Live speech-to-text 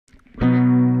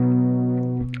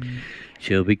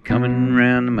She'll be coming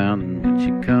round the mountain when she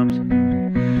comes.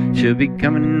 She'll be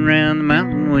coming round the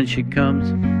mountain when she comes.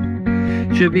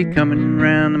 She'll be coming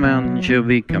round the mountain. She'll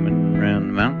be coming round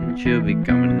the mountain. She'll be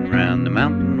coming round the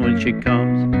mountain when she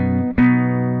comes.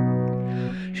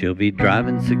 She'll be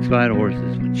driving 6 white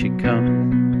horses when she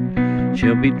comes.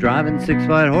 She'll be driving 6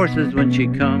 white horses when she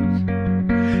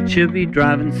comes. She'll be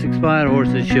driving 6 white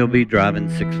horses. She'll be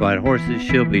driving 6 white horses.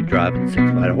 She'll be driving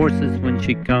 6 white horses when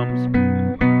she comes.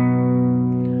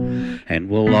 And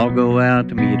we'll all go out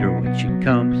to meet her when she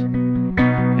comes.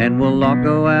 And we'll all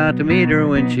go out to meet her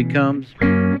when she comes.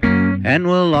 And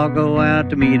we'll all go out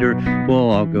to meet her. We'll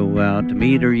all go out to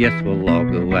meet her. Yes, we'll all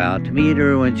go out to meet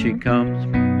her when she comes.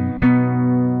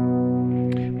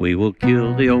 We will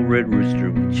kill the old red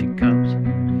rooster when she comes.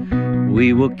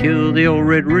 We will kill the old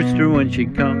red rooster when she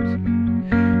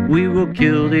comes. We will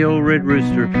kill the old red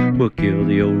rooster. We'll kill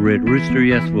the old red rooster.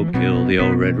 Yes, we'll kill the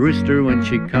old red rooster when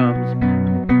she comes.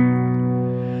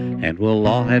 And we'll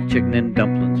all have chicken and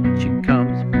dumplings when she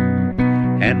comes.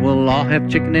 And we'll all have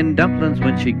chicken and dumplings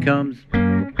when she comes.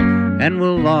 And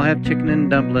we'll all have chicken and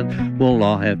dumplings. We'll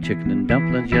all have chicken and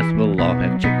dumplings. Yes, we'll all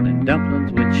have chicken and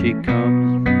dumplings when she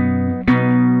comes.